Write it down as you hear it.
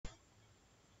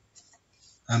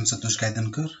I am Santosh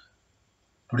Gaidhankar.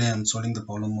 Today I am solving the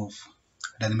problem of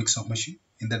dynamics of machine.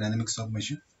 In the dynamics of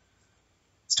machine,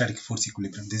 static force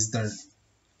equilibrium. This is the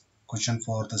question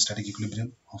for the static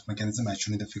equilibrium of mechanism as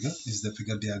shown in the figure. This is the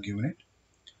figure they are given it.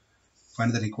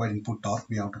 Find the required input torque.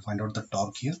 We have to find out the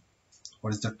torque here.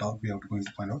 What is the torque? We have to going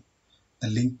to find out. The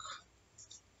link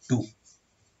 2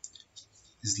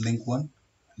 is link 1,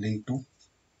 link 2,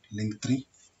 link 3,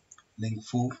 link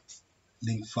 4,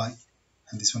 link 5,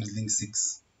 and this one is link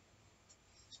 6.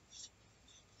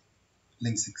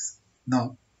 Link 6.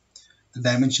 Now the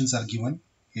dimensions are given: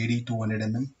 AD 200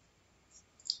 mm,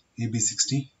 AB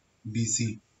 60,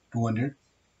 BC 200,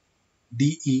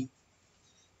 DE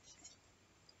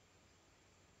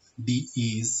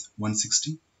is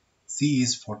 160, C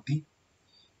is 40,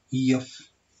 EF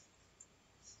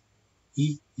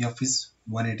is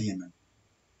 180 mm.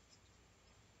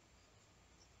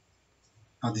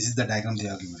 Now this is the diagram they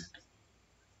are given it.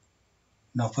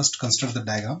 Now first consider the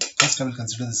diagram. First I will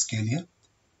consider the scale here.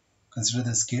 Consider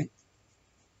the scale.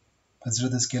 Consider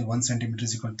the scale 1 cm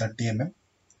is equal to 30 mm.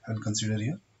 I will consider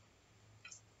here.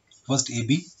 First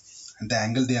AB, and the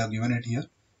angle they are given it here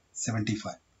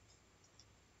 75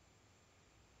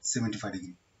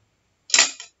 degree.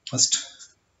 First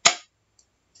I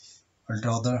will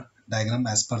draw the diagram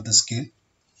as per the scale.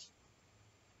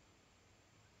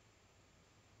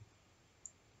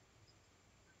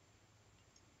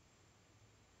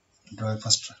 Draw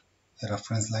first a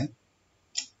reference line.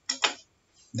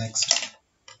 Next,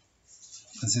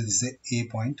 consider this is a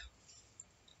point,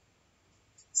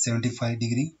 75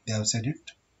 degree. They have said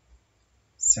it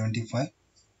 75.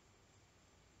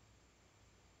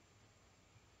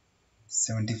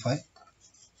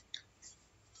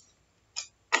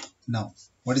 Now,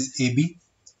 what is AB?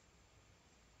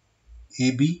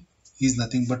 AB is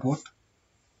nothing but what?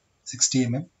 60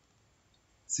 mm.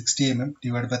 60 mm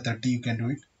divided by 30, you can do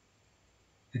it.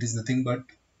 It is nothing but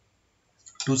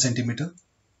 2 centimeter.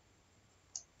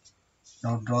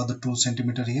 Now draw the 2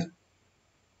 centimeter here.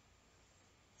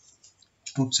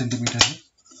 2 centimeter here.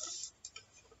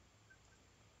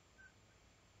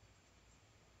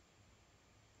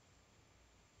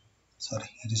 Sorry,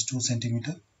 it is 2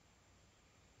 centimeter.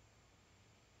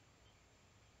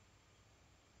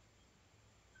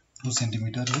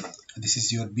 Here. This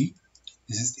is your B.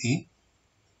 This is A.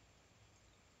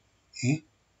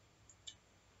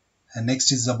 And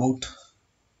next is about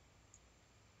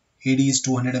AD is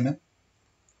 200 mm.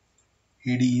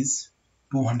 AD is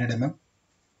 200 mm.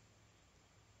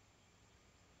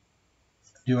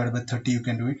 Divided by 30, you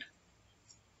can do it.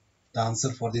 The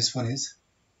answer for this one is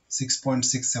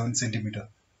 6.67 centimeter.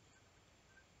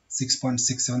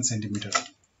 6.67 centimeter.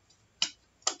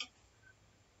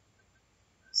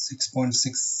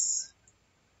 6.6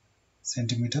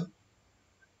 centimeter.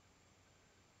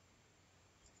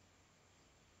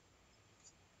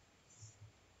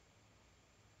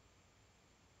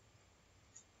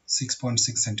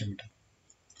 Centimeter.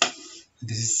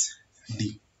 This is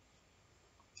D.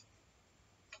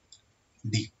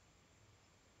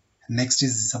 Next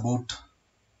is about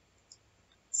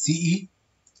CE,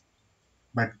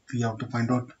 but we have to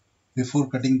find out before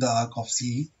cutting the arc of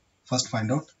CE. First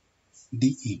find out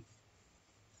DE.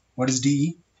 What is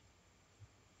DE?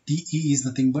 DE is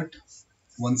nothing but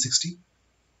 160.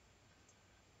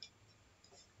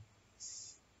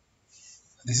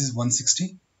 This is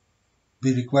 160.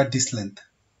 We require this length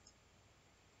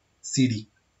CD.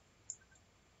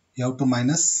 You have to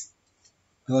minus,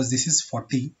 because this is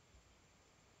 40.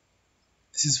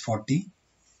 This is 40,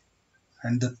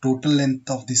 and the total length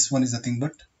of this one is nothing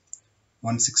but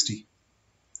 160.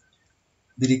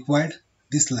 We required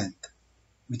this length,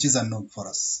 which is unknown for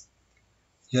us.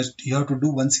 You have to do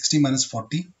 160 minus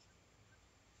 40.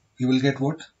 You will get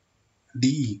what?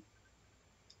 DE.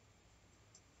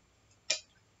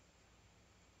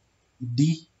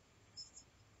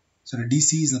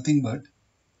 DC is nothing but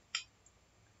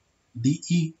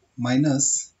DE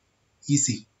minus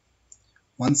EC.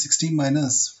 160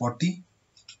 minus 40,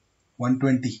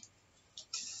 120.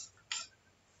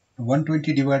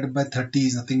 120 divided by 30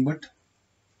 is nothing but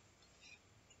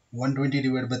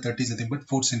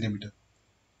 4 centimeter.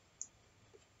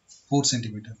 4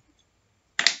 centimeter.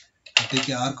 I take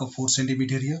an arc of 4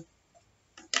 centimeter here.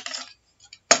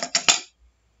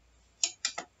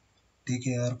 Take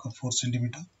an arc of 4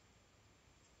 centimeter.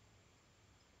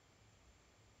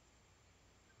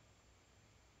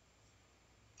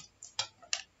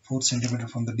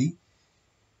 From the D.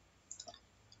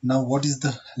 Now what is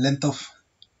the length of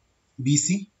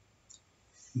BC?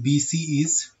 BC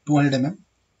is 200 mm.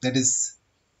 That is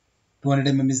 200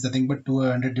 mm is nothing but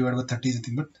 200 divided by 30 is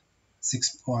nothing but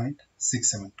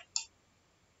 6.67.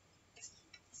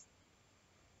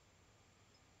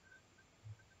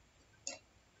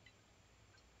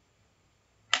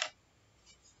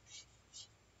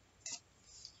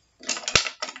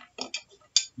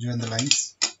 join the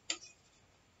lines.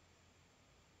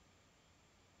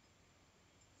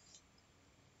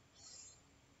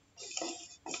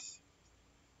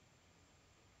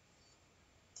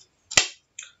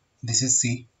 This is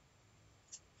C.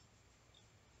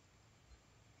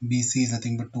 BC is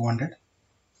nothing but 200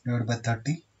 divided by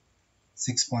 30,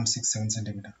 6.67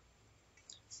 centimeter.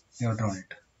 We have drawn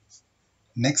it.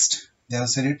 Next, they have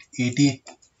said it 80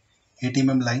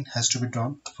 mm line has to be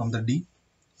drawn from the D.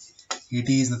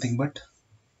 80 is nothing but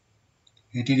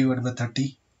 80 divided by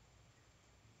 30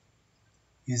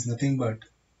 is nothing but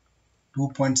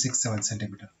 2.67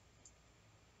 centimeter.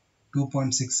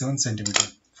 2.67 centimeter.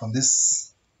 From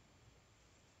this,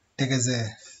 take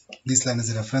this line as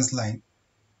a reference line.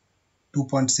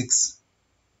 2.6,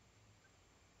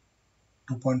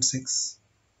 2.6,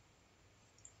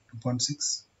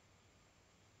 2.6,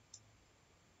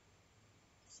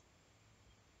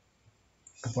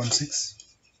 2.6,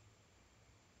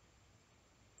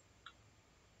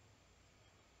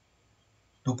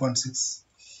 2.6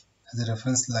 as a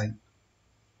reference line.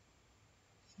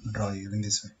 Draw here in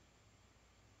this way.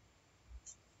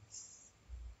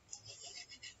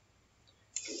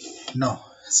 Now,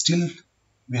 still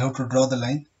we have to draw the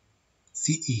line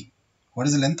CE. What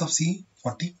is the length of CE?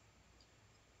 40.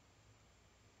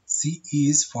 CE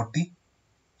is 40.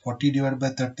 40 divided by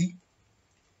 30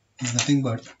 is nothing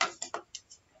but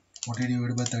 40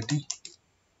 divided by 30,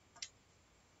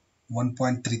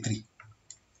 1.33.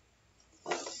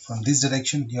 From this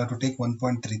direction, you have to take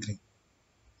 1.33.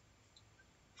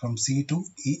 From C to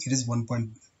E, it is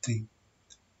 1.3.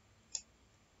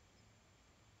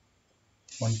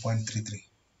 1.33.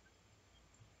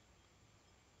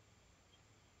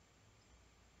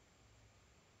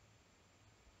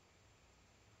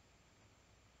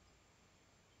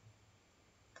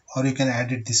 Or you can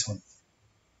add it this one.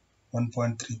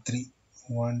 1.33.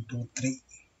 1, 2, 3.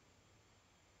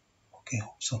 Okay,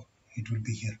 so it will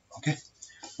be here. Okay,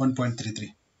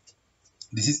 1.33.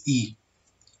 This is E.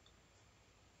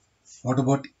 What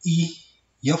about E?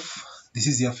 F. This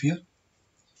is F here.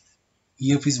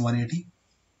 EF is 180.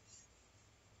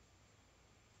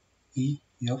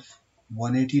 EF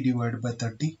 180 divided by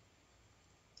 30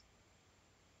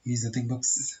 is nothing but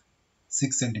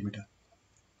 6 centimeter.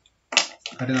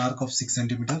 At an arc of 6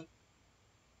 centimeter.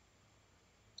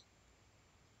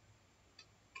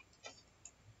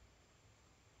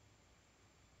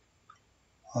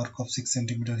 Arc of 6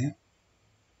 centimeter here.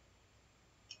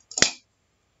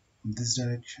 In this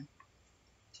direction.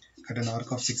 At an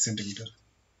arc of 6 centimeter.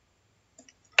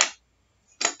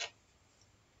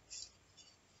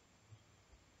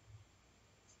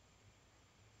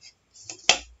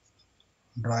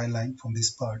 Draw a line from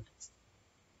this part.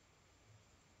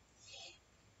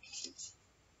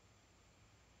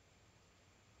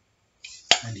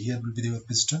 And here will be the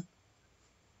piston.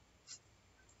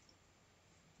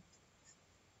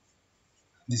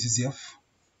 This is F,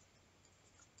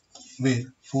 where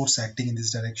force acting in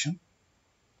this direction,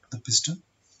 the piston,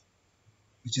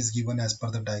 which is given as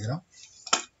per the diagram,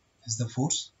 is the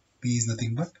force. P is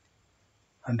nothing but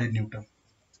 100 Newton.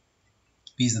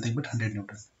 P is nothing but 100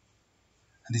 Newton.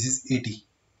 And this is 80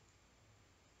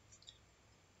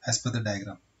 as per the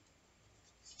diagram.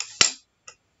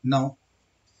 Now,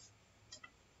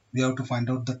 we have to find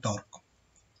out the torque.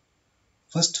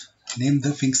 First, name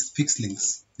the fixed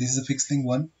links. This is a fixed link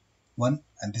 1, 1,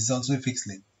 and this is also a fixed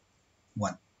link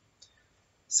 1.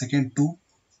 Second 2,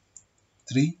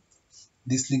 3,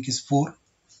 this link is 4,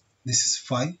 this is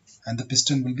 5, and the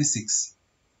piston will be 6.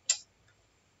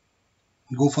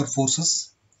 Go for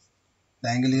forces. The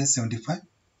angle is 75.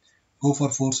 Go for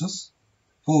forces.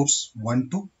 Force 1,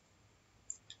 2.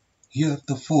 Here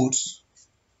the force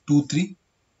 2, 3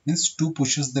 means 2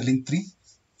 pushes the link 3.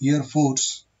 Here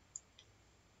force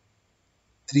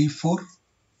 3, 4,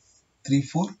 3,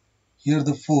 4. Here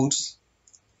the force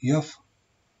F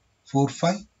 4,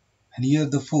 5, and here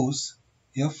the force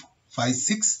F 5,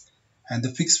 6, and the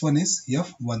fixed one is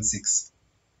F 1, 6.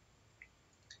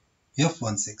 F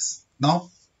 1, 6. Now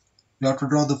we have to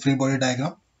draw the free body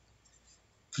diagram.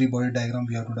 Free body diagram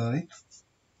we have to draw it.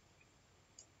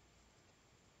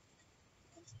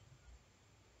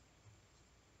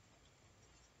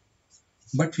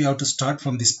 But we have to start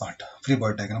from this part. Free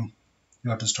body diagram.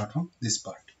 You have to start from this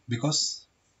part because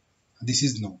this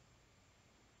is no.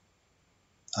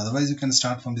 Otherwise you can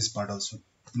start from this part also.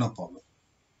 No problem.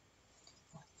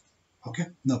 Okay,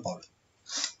 no problem.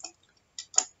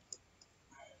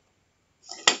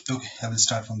 Okay, I will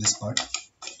start from this part.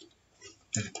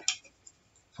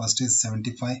 First is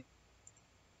 75.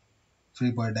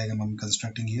 Free body diagram I am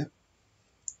constructing here.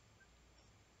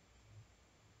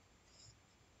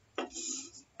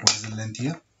 is the length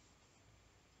here.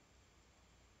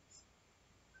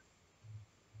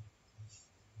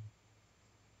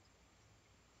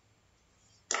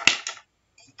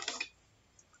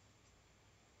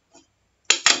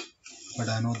 But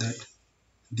I know that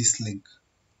this link,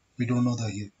 we don't know the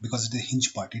here because it's the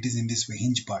hinge part. It is in this way,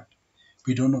 hinge part.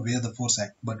 We don't know where the force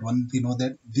act, but one we know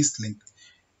that this link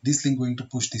going to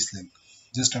push this link.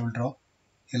 Just I will draw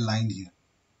a line here.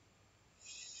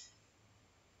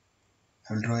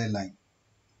 I will draw a line,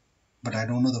 but I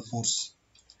don't know the force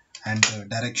and the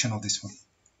direction of this one.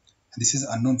 And this is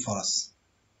unknown for us.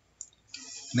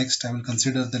 Next, I will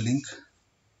consider the link.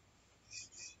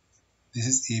 This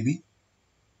is AB.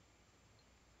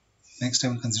 Next, I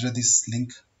will consider this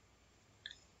link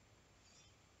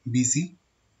BC.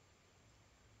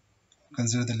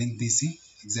 Consider the link BC.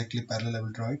 Exactly parallel, I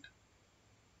will draw it.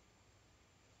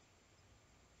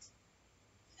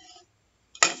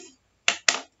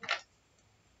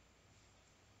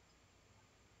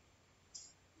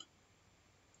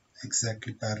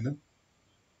 Exactly parallel.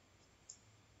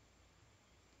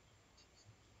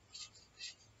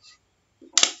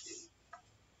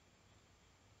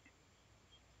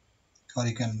 Or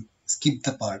you can skip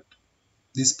the part.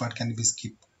 This part can be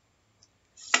skipped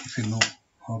if you know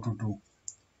how to do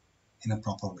in a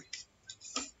proper way.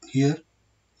 Here,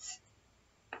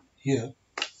 I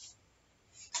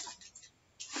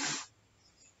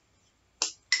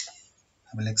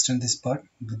will extend this part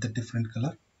with the different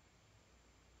color.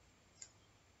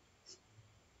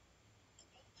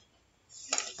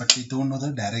 But we don't know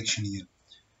the direction here.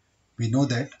 We know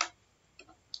that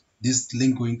this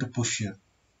link going to push here.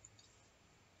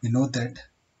 We know that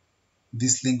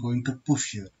this link going to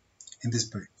push here in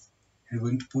this way. It's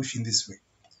going to push in this way.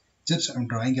 Just I'm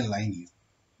drawing a line here.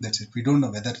 That's it. We don't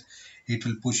know whether it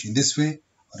will push in this way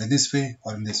or in this way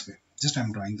or in this way. Just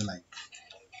I'm drawing the line.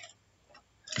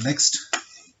 Next,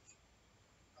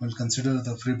 I will consider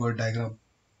the freebird diagram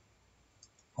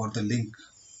for the link.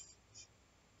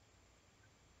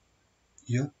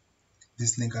 Here,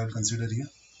 this link I will consider here.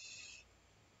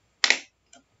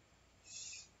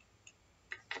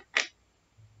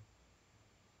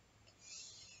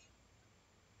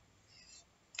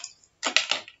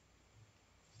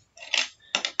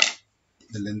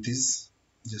 The length is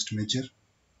just measure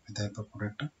with the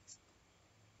hyperprotractor.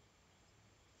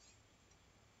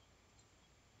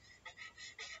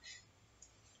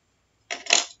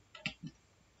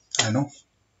 I know.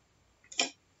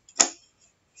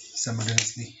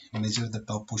 Simultaneously measure the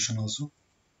top portion also.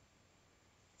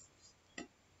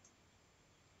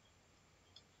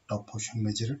 Top portion,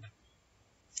 measure it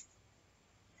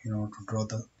in order to draw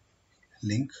the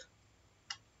link.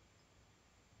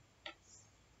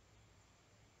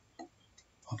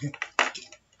 Okay.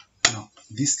 Now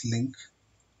this link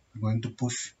is going to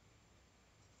push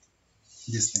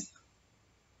this link,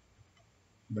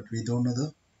 but we don't know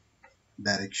the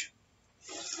direction.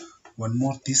 One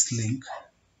more, this link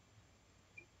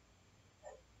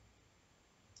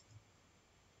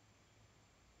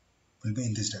will be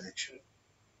in this direction,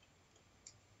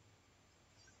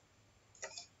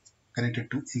 connected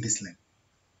to in this line,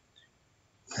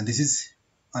 and this is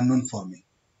unknown for me.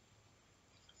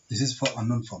 This is for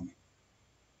unknown for me.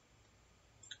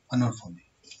 Unknown for me.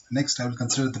 Next, I will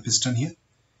consider the piston here,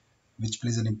 which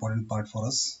plays an important part for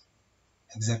us.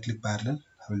 Exactly parallel.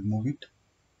 I will move it.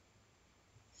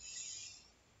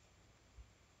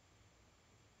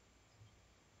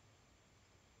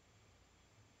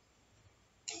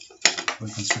 I will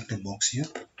construct a box here.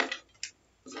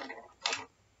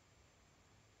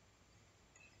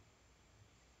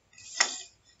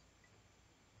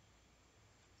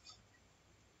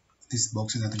 This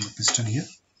box is nothing but piston here.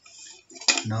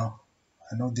 Now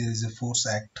I know there is a force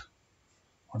act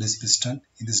on this piston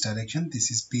in this direction. This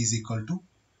is P is equal to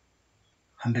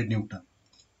 100 Newton.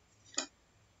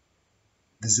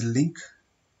 This is a link.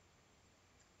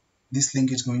 This link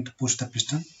is going to push the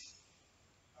piston.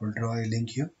 I will draw a link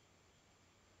here.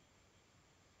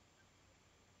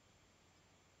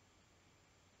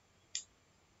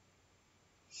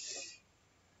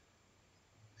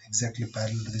 Exactly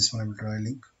parallel to this one, I will draw a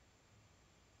link.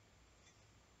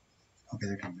 Okay,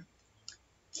 that will be.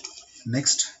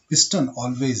 Next, piston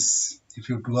always, if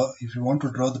you want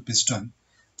to draw the piston,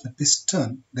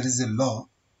 there is a law.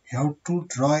 You have to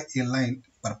draw a line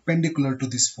perpendicular to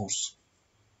this force.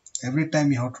 Every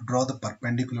time you have to draw the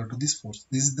perpendicular to this force.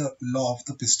 This is the law of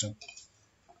the piston.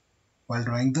 While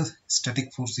drawing the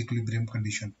static force equilibrium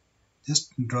condition,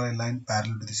 just draw a line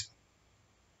parallel to this one.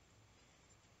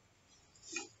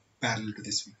 Parallel to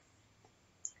this one.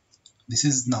 This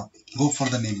is now, go for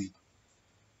the naming.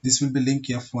 This will be link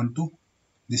F12.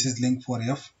 This is link for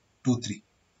F. 2, 3.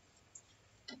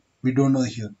 We don't know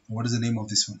here what is the name of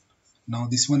this one. Now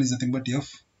this one is nothing but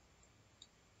F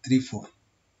 3, 4.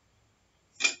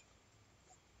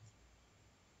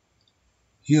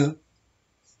 Here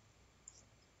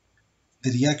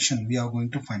the reaction we are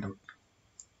going to find out.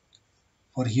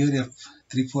 For here F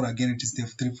 3, 4, again it is the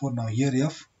F 3, 4. Now here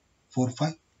F 4,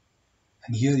 5,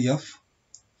 and here F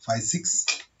 5, 6,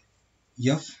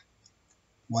 F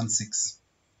 1, 6,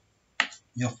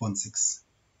 F 1, 6.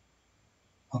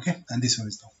 Okay, and this one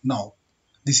is known. Now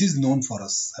this is known for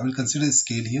us. I will consider a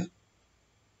scale here.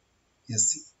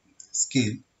 Yes,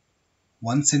 scale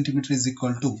 1 centimeter is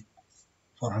equal to,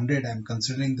 for 100 I am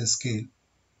considering the scale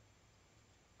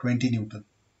 20 Newton.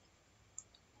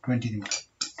 20 Newton.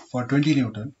 For 20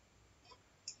 Newton,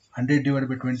 100 divided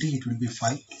by 20, it will be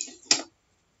 5.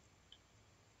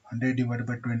 100 divided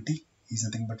by 20 is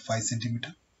nothing but 5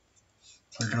 centimeter.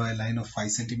 I'll draw a line of 5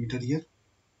 centimeter here.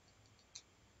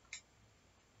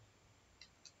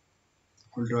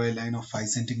 I'll draw a line of 5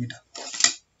 centimeter.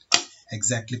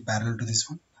 Exactly parallel to this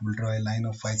one. I will draw a line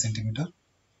of 5 centimeter.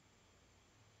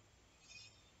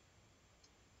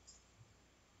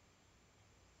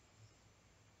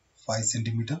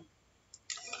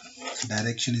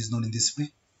 Direction is known in this way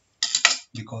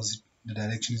because the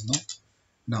direction is known.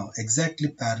 Now exactly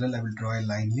parallel, I will draw a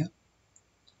line here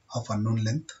of unknown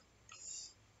length.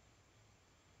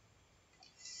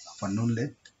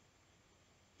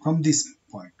 From this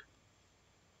point.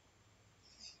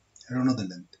 I don't know the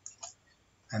length.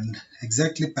 And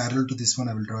exactly parallel to this one,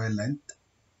 I will draw a length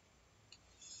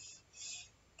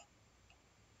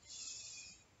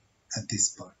at this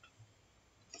part.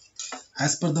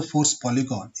 As per the force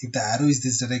polygon, if the arrow is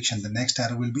this direction, the next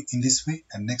arrow will be in this way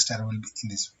and next arrow will be in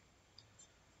this way.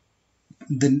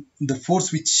 Then the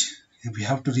force which we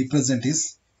have to represent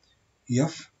is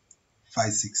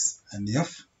F56 and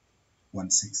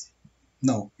F16.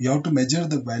 Now you have to measure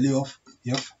the value of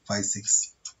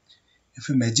F56. If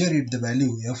you measure it, the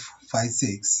value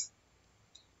F56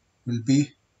 will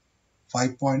be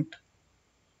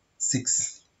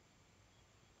 5.6.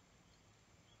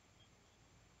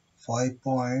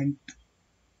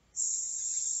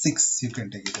 5.6 you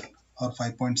can take it up, or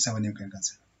 5.7 you can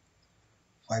consider.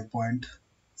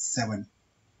 5.7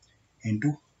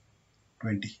 into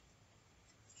 20.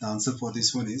 The answer for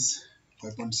this one is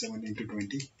 5.7 into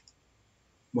 20,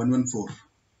 114.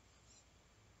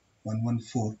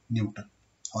 114 Newton,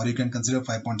 or you can consider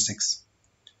 5.6,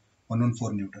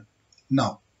 114 Newton.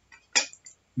 Now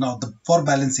for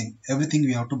balancing, everything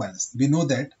we have to balance. We know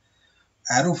that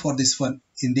arrow for this one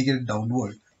indicated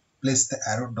downward, place the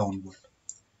arrow downward.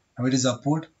 Now it is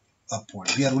upward.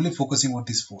 We are only focusing on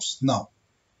this force. Now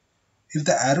if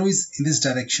the arrow is in this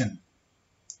direction,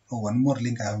 one more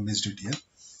link I have missed it here.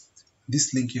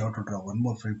 This link you have to draw one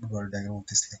more Freiburg diagram of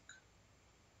this link.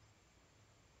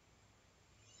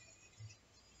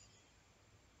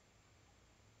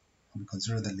 I will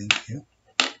consider the link here.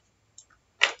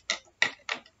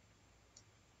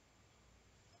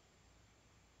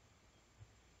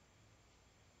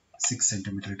 Six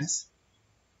centimeter it is.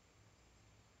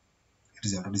 It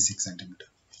is already 6 centimeter.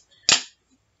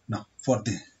 Now for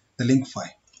the link 5,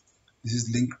 this is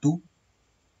link 2,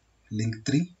 link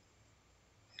 3,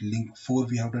 link 4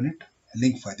 we have done it,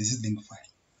 link 5, this is link 5.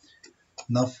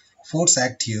 Now force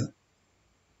act here,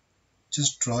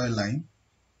 just draw a line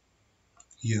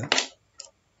here,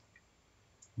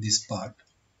 this part.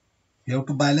 You have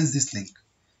to balance this link.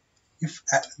 If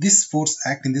this force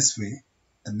act in this way,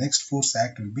 the next force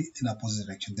act will be in opposite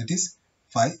direction, that is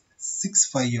 5, 6,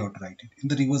 5 you have to write it in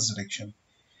the reverse direction.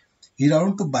 In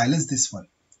order to balance this one,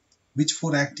 which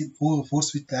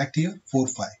force will act here? 4,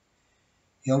 5.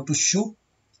 You have to show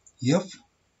F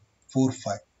 4,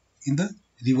 5 in the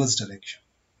reverse direction.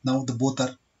 Now the both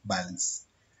are balanced.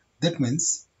 That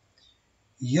means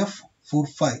F 4,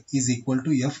 5 is equal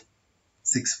to F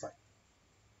 6, 5.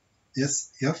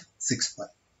 Yes, F 6, 5.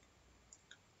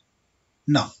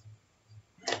 Now,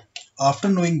 after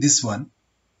knowing this one,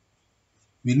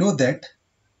 we know that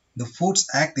the force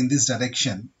act in this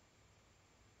direction,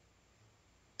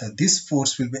 that this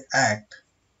force will be act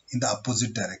in the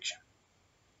opposite direction.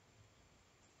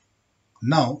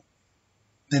 Now,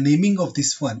 the naming of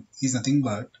this one is nothing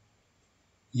but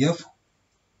F54.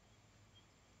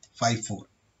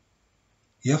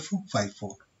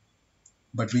 F54.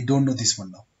 But we don't know this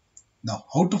one now. Now,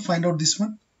 how to find out this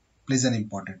one plays an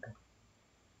important role.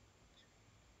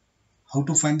 How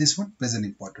to find this one plays an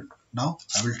important role. Now,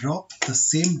 I will draw the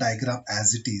same diagram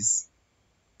as it is.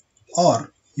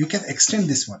 Or you can extend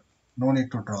this one. No need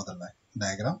to draw the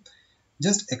diagram.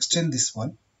 Just extend this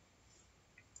one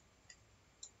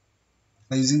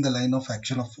by using the line of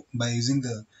action of by using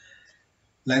the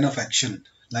line of action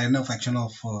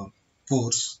of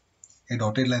force, a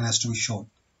dotted line has to be shown.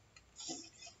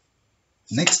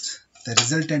 Next, the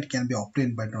resultant can be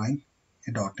obtained by drawing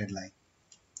a dotted line.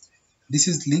 This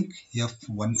is link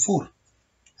F14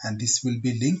 and this will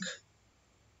be link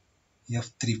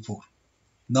F34.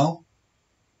 Now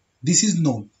this is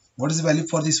known. What is the value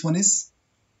for this one is,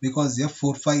 because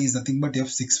F45 is nothing but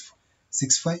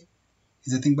F65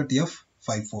 is nothing but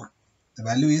F54. The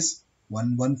value is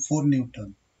 114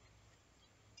 Newton.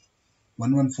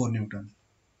 114 Newton.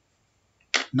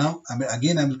 Now I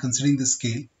am considering the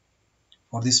scale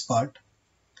for this part.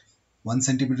 1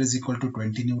 centimeter is equal to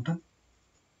 20 Newton.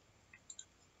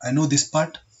 I know this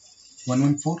part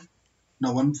 114.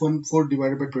 Now 114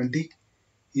 divided by 20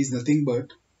 is nothing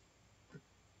but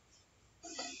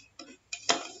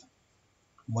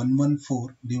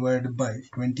 114 divided by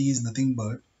 20 is nothing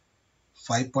but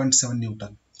 5.7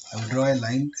 Newton. I will draw a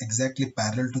line exactly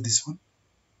parallel to this one.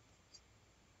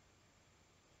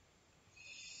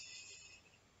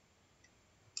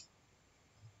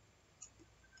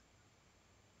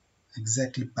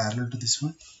 Exactly parallel to this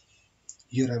one.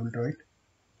 Here I will draw it.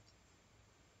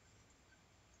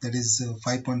 That is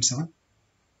 5.7.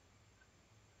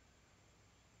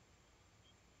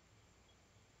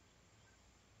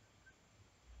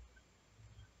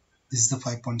 This is the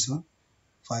 5.7.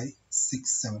 5,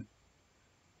 6, 7.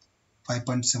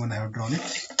 5.7 I have drawn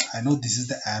it. I know this is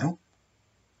the arrow,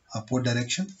 upward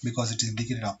direction, because it is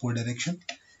indicated upward direction.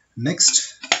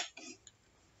 Next,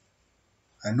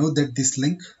 I know that this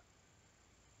link,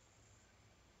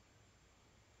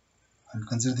 I will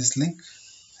consider this link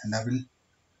and I will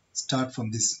start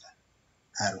from this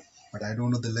arrow, but I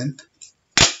don't know the length.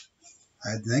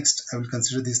 Next, I will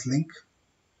consider this link,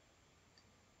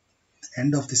 the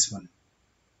end of this one.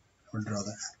 I will draw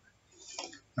the arrow.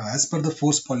 Now, as per the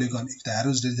force polygon, if the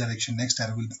arrow is this direction, next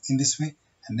arrow will be in this way,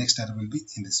 and next arrow will be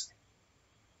in this way.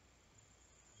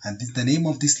 And the name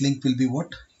of this link will be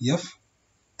what?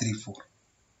 F34.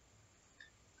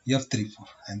 F34.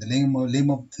 And the name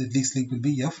of this link will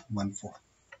be F14.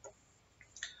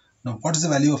 Now, what is the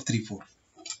value of 34?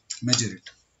 Measure it.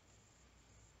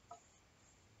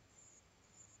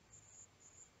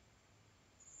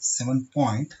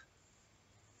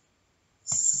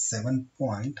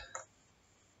 7.7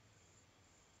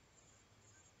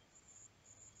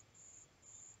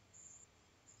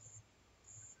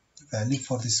 value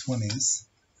for this one is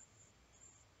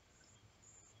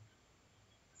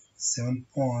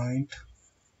 7.5.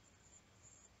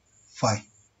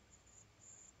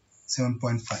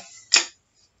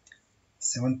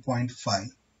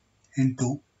 7.5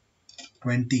 into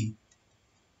 20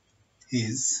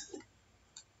 is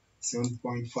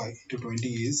 7.5 into 20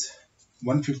 is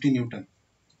 150 Newton.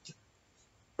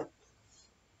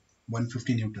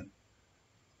 150 Newton.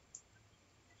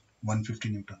 150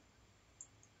 Newton.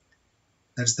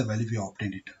 That's the value we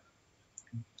obtained it.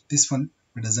 This one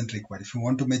it doesn't require. If you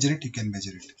want to measure it, you can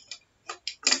measure it.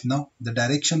 Now the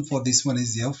direction for this one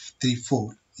is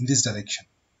F34 in this direction.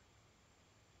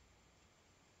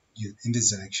 Here, in this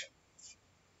direction.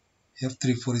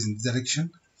 F34 is in this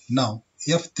direction. Now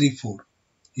F34.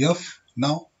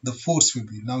 Now the force will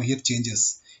be, now here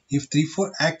changes. If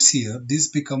 34 acts here, this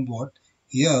become what?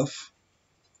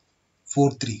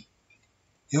 F43.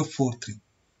 F43.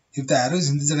 If the arrow is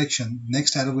in this direction,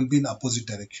 next arrow will be in opposite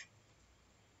direction.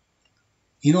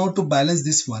 In order to balance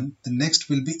this one, the next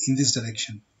will be in this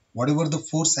direction. Whatever the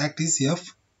force act is,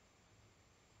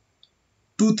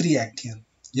 F23 act here.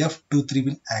 F23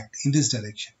 will act in this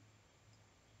direction.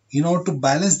 In order to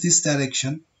balance this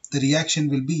direction, the reaction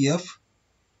will be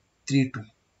F32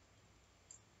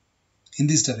 in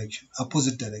this direction,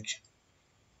 opposite direction.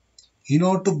 In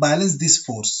order to balance this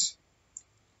force,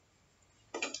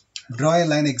 draw a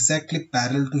line exactly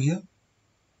parallel to here.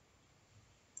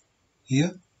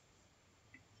 Here,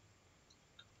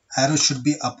 arrow should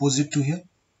be opposite to here.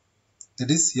 That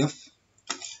is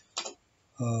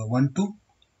F12.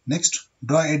 Next,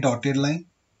 draw a dotted line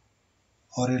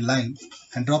or a line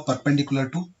and draw perpendicular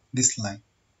to this line.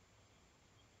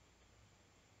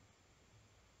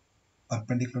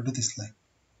 Perpendicular to this line.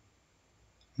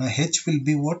 Now H will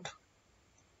be what?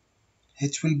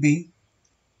 H will be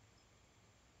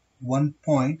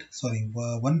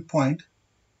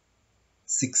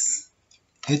 1.6.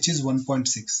 H is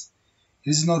 1.6. It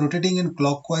is now rotating in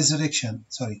clockwise direction.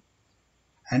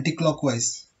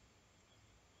 Anti-clockwise.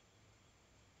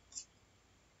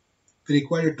 We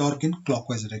require a torque in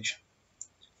clockwise direction.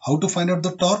 How to find out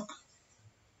the torque?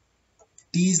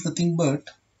 T is nothing but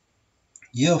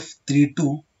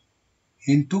F32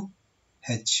 into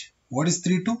H. What is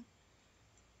 32?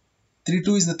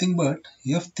 F32 is nothing but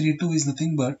F32 is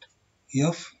nothing but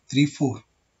F34,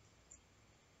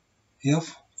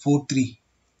 F43,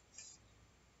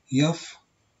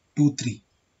 F23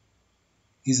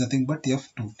 is nothing but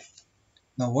F23.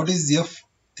 Now what is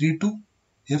F32?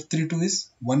 F32 is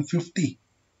 150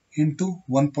 into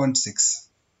 1.6.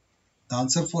 The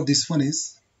answer for this one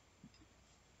is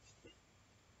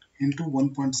into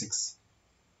 1.6.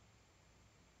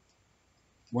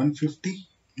 150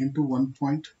 into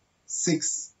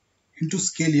 1.6 into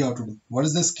scale you have to do. What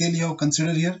is the scale you have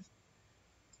considered here?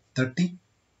 30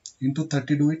 into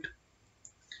 30, do it.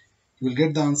 You will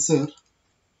get the answer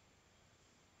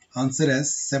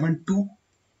as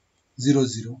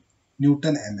 7200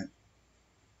 Newton mm.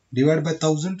 Divide by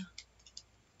 1000,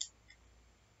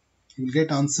 you will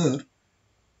get answer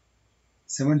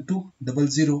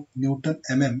 7200 Newton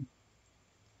mm.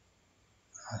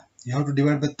 You have to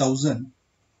divide by 1000,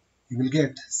 you will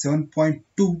get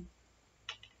 7.2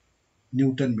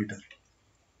 Newton meter.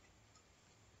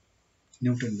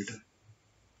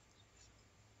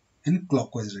 In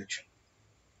clockwise direction.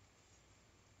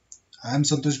 I am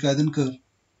Santosh Gaidankar.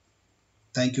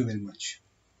 Thank you very much.